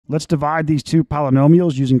Let's divide these two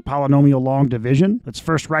polynomials using polynomial long division. Let's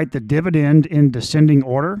first write the dividend in descending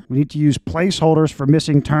order. We need to use placeholders for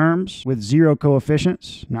missing terms with 0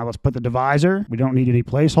 coefficients. Now let's put the divisor. We don't need any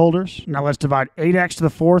placeholders. Now let's divide 8x to the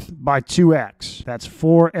fourth by 2x. That's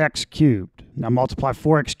 4x cubed. Now multiply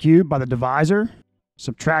 4x cubed by the divisor.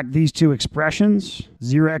 Subtract these two expressions.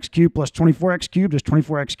 0x cubed plus 24x cubed is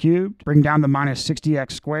 24x cubed. Bring down the minus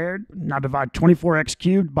 60x squared. Now divide 24x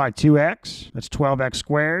cubed by 2x. That's 12x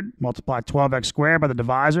squared. Multiply 12x squared by the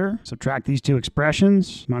divisor. Subtract these two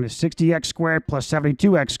expressions. Minus 60x squared plus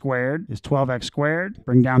 72x squared is 12x squared.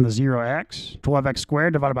 Bring down the 0x. 12x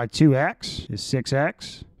squared divided by 2x is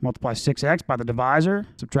 6x. Multiply 6x by the divisor.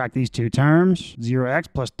 Subtract these two terms. 0x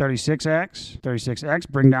plus 36x. 36x,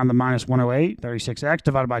 bring down the minus 108. 36x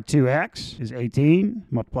divided by 2x is 18.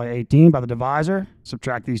 Multiply 18 by the divisor.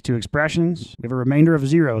 Subtract these two expressions. We have a remainder of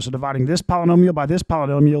 0. So dividing this polynomial by this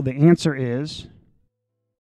polynomial, the answer is